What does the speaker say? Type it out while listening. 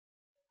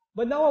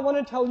But now I want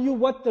to tell you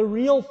what the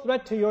real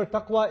threat to your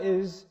taqwa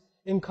is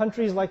in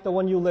countries like the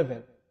one you live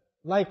in.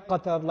 Like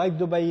Qatar, like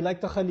Dubai,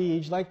 like the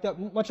Khalij, like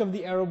much of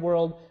the Arab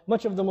world,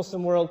 much of the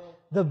Muslim world.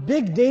 The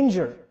big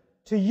danger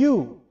to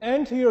you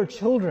and to your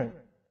children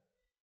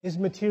is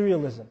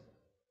materialism.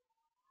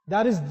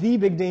 That is the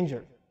big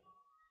danger.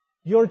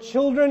 Your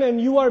children and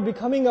you are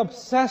becoming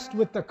obsessed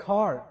with the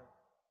car,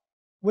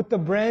 with the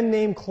brand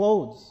name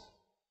clothes,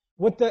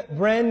 with the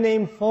brand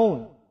name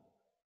phone,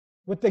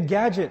 with the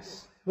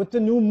gadgets, with the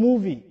new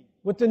movie,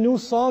 with the new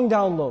song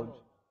download.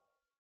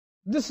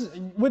 This is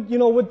with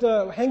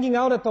the hanging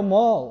out at the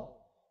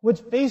mall,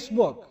 with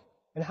Facebook,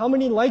 and how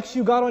many likes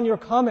you got on your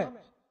comment.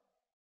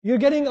 You're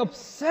getting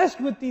obsessed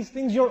with these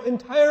things. Your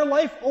entire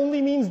life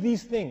only means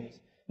these things,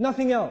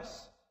 nothing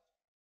else.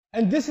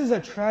 And this is a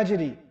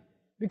tragedy,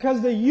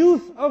 because the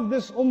youth of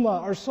this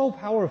ummah are so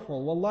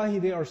powerful. Wallahi,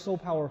 they are so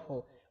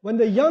powerful. When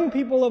the young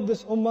people of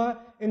this ummah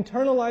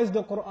internalize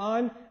the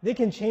Qur'an, they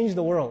can change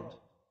the world.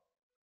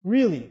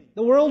 Really,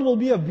 the world will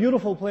be a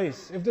beautiful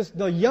place if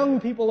the young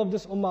people of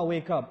this ummah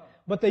wake up.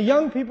 But the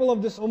young people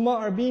of this ummah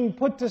are being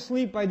put to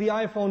sleep by the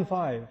iPhone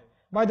 5,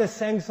 by the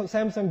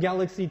Samsung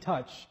Galaxy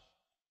Touch,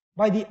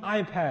 by the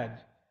iPad,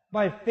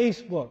 by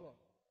Facebook.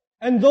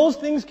 And those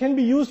things can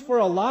be used for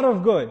a lot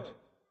of good.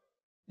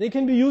 They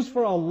can be used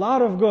for a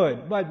lot of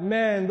good. But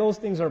man, those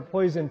things are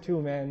poison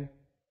too, man.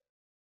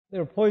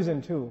 They're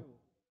poison too.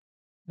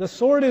 The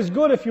sword is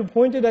good if you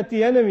point it at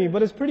the enemy,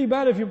 but it's pretty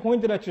bad if you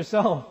point it at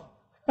yourself.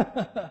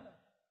 That's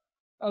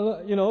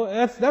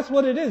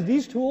what it is.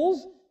 These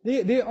tools,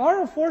 they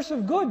are a force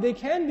of good. They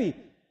can be.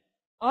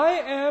 I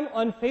am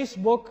on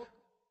Facebook.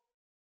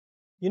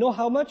 You know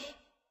how much?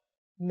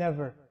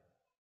 Never.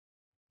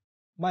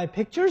 My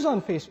picture's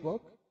on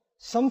Facebook.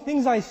 Some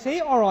things I say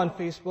are on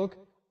Facebook.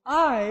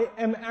 I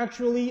am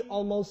actually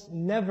almost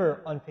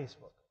never on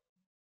Facebook.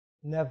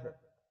 Never.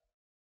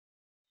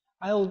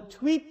 I'll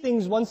tweet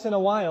things once in a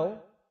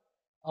while.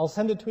 I'll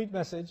send a tweet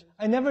message.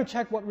 I never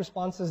check what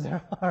responses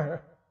there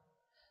are.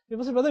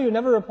 People say, brother, you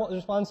never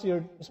respond to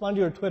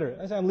your Twitter.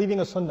 I say, I'm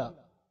leaving a sunnah.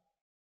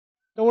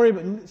 Don't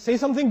worry, say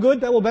something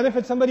good that will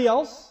benefit somebody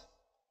else,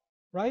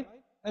 right?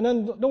 And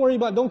then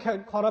don't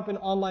get caught up in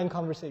online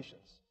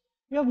conversations.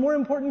 You have more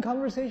important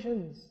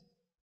conversations.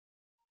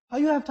 How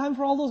you have time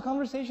for all those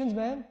conversations,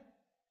 man?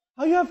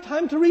 How you have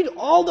time to read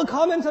all the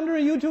comments under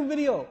a YouTube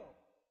video?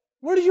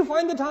 Where did you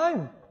find the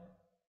time?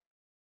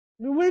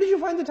 Where did you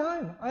find the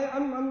time?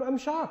 I'm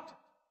shocked.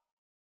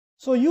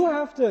 So you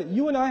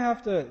and I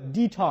have to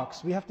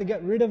detox. We have to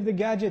get rid of the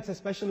gadgets,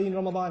 especially in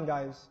Ramadan,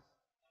 guys.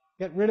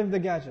 Get rid of the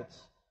gadgets.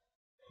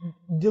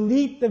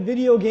 Delete the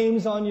video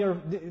games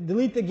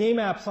delete the game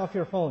apps off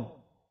your phone.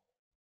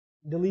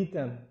 Delete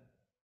them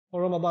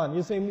for Ramadan.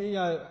 You say,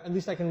 yeah, at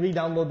least I can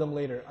re-download them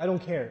later. I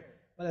don't care.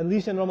 But at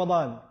least in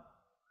Ramadan.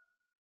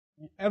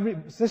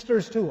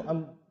 Sisters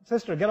too.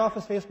 Sister, get off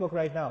of Facebook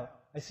right now.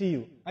 I see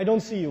you. I don't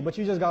see you, but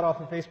you just got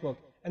off of Facebook,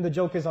 and the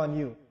joke is on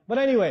you. But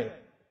anyway,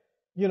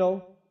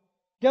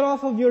 get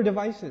off of your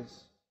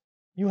devices.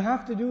 You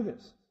have to do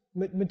this.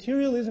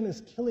 Materialism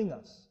is killing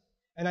us.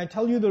 And I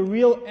tell you the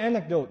real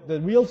anecdote, the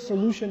real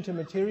solution to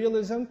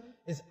materialism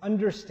is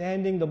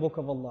understanding the Book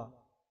of Allah.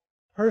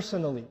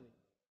 Personally.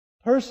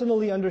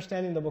 Personally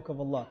understanding the Book of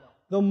Allah.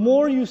 The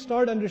more you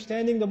start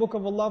understanding the Book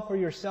of Allah for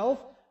yourself,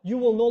 you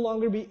will no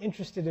longer be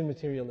interested in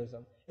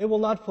materialism. It will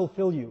not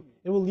fulfill you.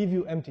 It will leave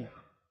you empty.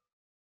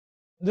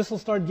 This will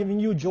start giving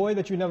you joy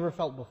that you never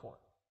felt before.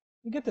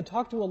 You get to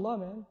talk to Allah,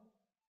 man.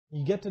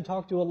 You get to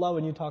talk to Allah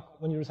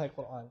when you recite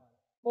Qur'an.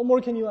 What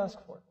more can you ask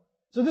for?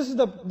 So this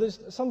is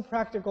some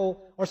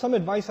practical or some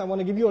advice I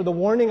want to give you, or the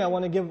warning I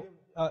want to give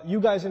you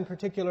guys in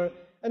particular.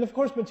 And of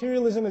course,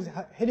 materialism is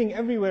hitting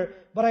everywhere.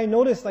 But I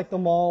noticed like the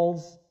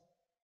malls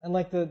and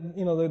like the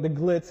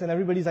glitz, and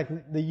everybody's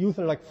like, the youth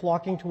are like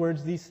flocking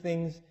towards these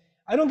things.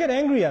 I don't get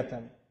angry at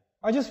them.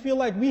 I just feel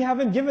like we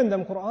haven't given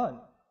them Qur'an.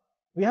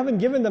 We haven't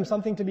given them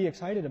something to be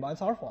excited about.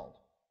 It's our fault,